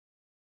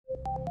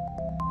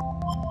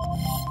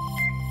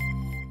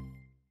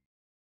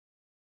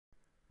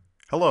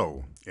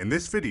Hello, in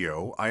this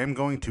video I am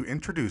going to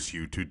introduce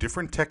you to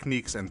different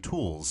techniques and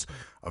tools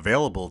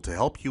available to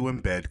help you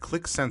embed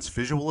Qlik Sense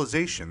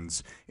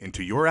visualizations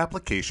into your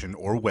application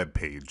or web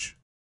page.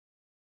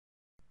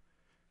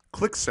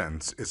 Qlik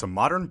Sense is a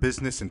modern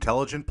business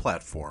intelligence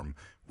platform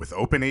with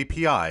open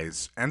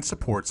APIs and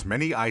supports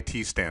many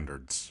IT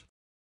standards.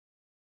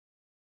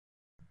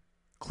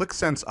 Qlik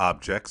Sense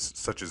objects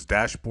such as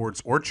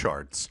dashboards or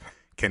charts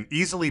can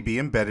easily be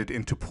embedded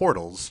into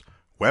portals,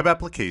 web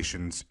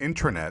applications,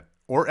 intranet,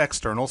 or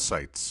external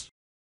sites.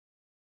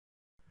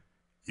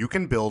 You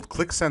can build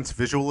Qlik Sense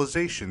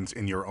visualizations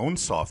in your own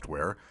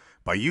software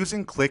by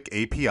using Qlik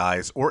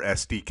APIs or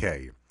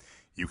SDK.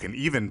 You can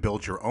even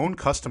build your own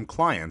custom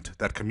client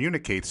that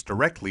communicates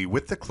directly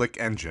with the Qlik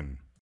engine.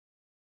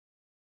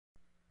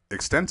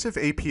 Extensive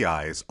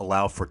APIs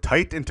allow for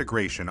tight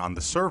integration on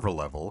the server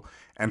level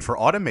and for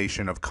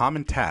automation of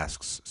common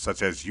tasks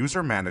such as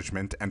user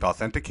management and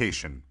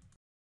authentication.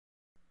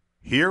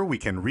 Here we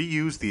can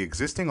reuse the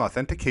existing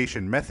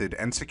authentication method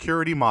and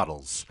security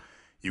models.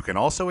 You can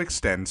also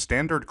extend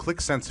standard Qlik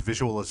Sense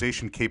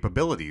visualization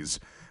capabilities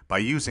by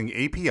using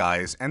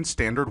APIs and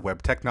standard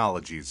web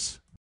technologies.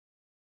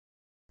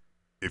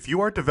 If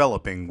you are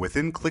developing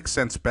within Qlik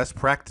Sense best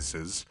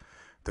practices,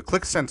 the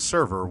Qlik Sense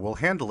server will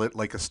handle it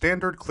like a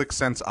standard Qlik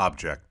Sense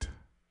object.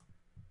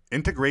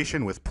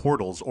 Integration with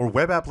portals or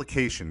web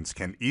applications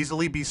can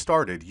easily be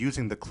started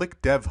using the Qlik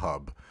Dev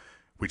Hub,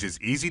 which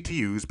is easy to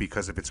use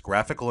because of its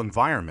graphical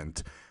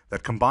environment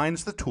that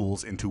combines the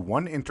tools into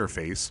one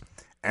interface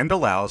and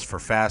allows for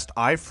fast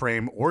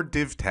iframe or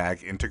div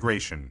tag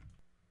integration.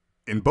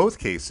 In both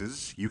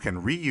cases, you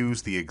can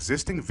reuse the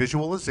existing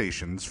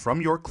visualizations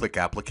from your Qlik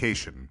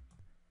application.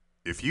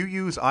 If you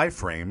use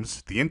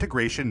iframes, the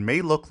integration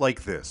may look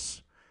like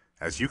this.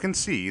 As you can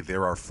see,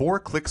 there are 4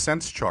 Qlik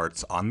Sense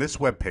charts on this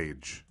web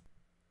page.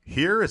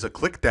 Here is a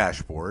Qlik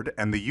dashboard,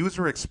 and the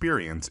user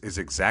experience is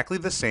exactly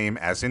the same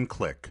as in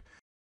Qlik.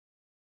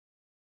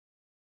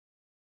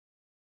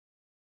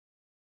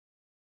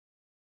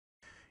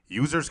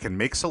 Users can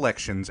make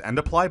selections and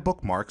apply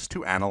bookmarks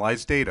to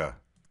analyze data.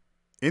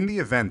 In the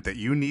event that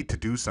you need to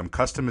do some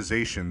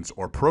customizations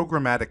or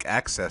programmatic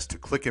access to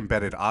Qlik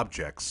embedded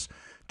objects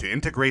to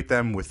integrate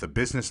them with the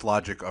business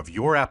logic of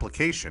your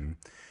application,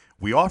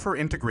 we offer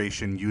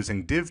integration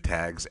using div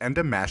tags and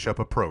a mashup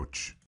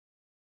approach.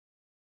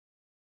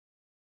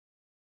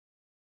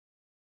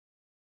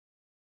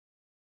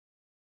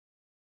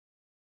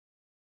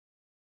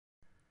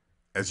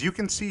 As you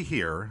can see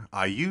here,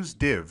 I use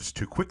divs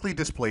to quickly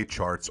display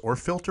charts or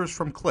filters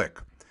from Qlik,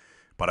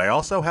 but I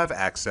also have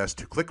access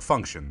to Qlik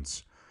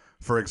functions.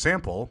 For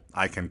example,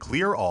 I can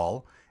clear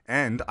all,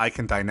 and I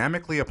can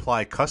dynamically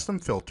apply custom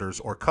filters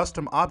or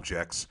custom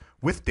objects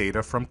with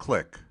data from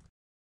Qlik.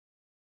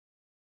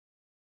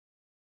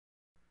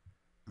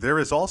 There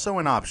is also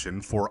an option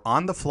for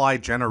on-the-fly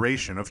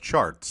generation of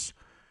charts.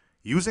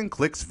 Using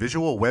Qlik's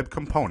visual web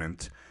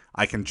component,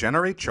 I can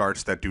generate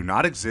charts that do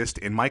not exist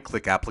in my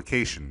Qlik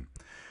application.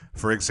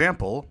 For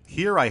example,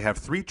 here I have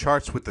 3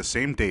 charts with the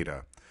same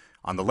data.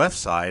 On the left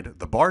side,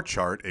 the bar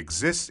chart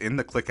exists in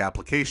the Qlik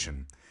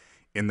application.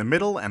 In the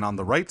middle and on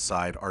the right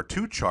side are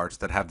 2 charts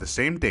that have the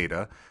same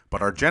data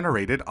but are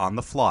generated on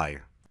the fly.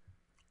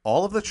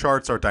 All of the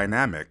charts are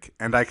dynamic,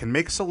 and I can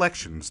make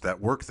selections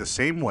that work the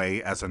same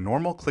way as a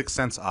normal Qlik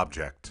Sense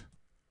object.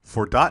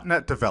 For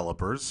 .NET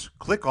developers,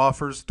 Qlik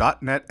offers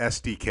 .NET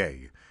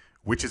SDK,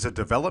 which is a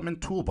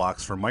development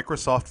toolbox for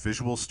Microsoft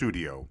Visual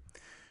Studio.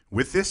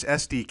 With this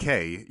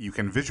SDK, you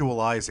can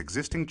visualize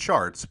existing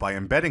charts by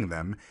embedding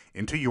them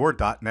into your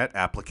 .NET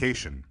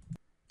application.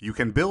 You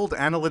can build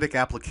analytic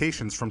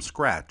applications from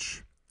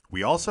scratch.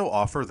 We also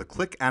offer the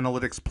Qlik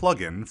Analytics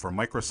plugin for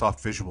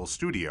Microsoft Visual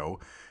Studio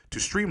to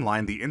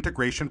streamline the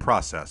integration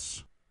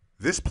process.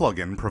 This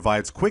plugin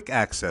provides quick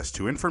access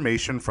to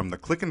information from the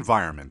Qlik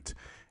environment,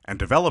 and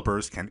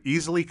developers can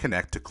easily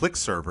connect to Qlik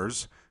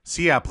servers,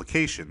 see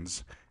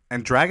applications,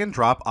 and drag and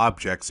drop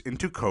objects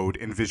into code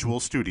in Visual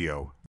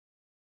Studio.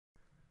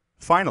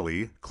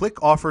 Finally, Qlik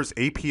offers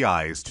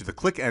APIs to the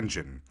Qlik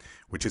engine,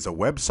 which is a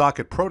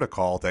WebSocket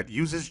protocol that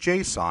uses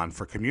JSON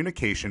for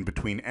communication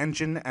between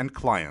engine and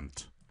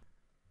client.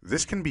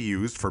 This can be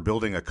used for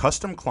building a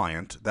custom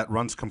client that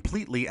runs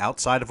completely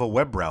outside of a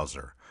web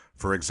browser,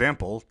 for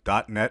example,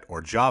 .NET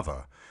or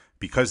Java,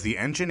 because the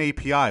engine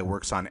API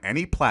works on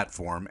any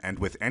platform and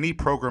with any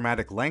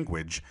programmatic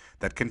language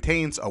that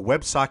contains a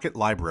WebSocket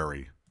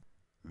library.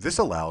 This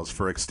allows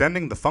for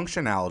extending the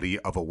functionality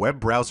of a web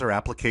browser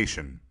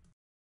application.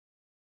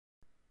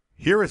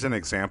 Here is an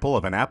example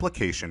of an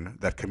application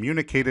that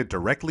communicated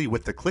directly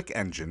with the Qlik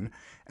engine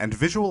and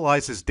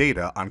visualizes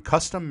data on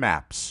custom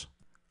maps.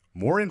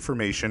 More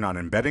information on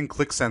embedding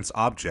Qlik Sense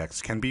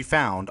objects can be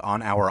found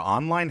on our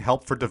online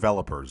help for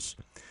developers.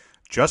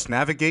 Just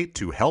navigate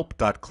to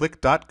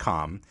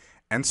help.qlik.com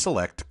and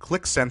select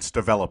Qlik Sense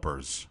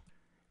Developers.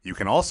 You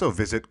can also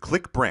visit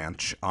Qlik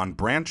Branch on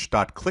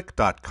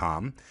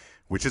branch.qlik.com,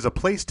 which is a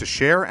place to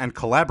share and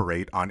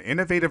collaborate on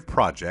innovative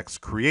projects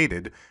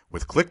created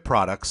with Qlik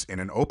products in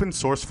an open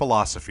source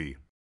philosophy.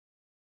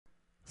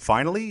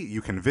 Finally,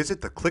 you can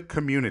visit the Qlik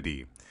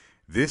community.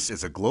 This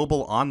is a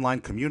global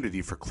online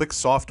community for Qlik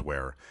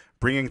software,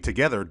 bringing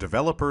together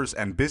developers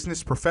and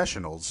business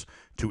professionals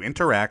to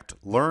interact,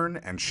 learn,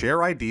 and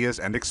share ideas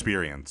and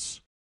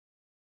experience.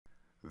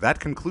 That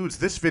concludes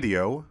this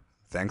video.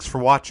 Thanks for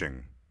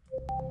watching.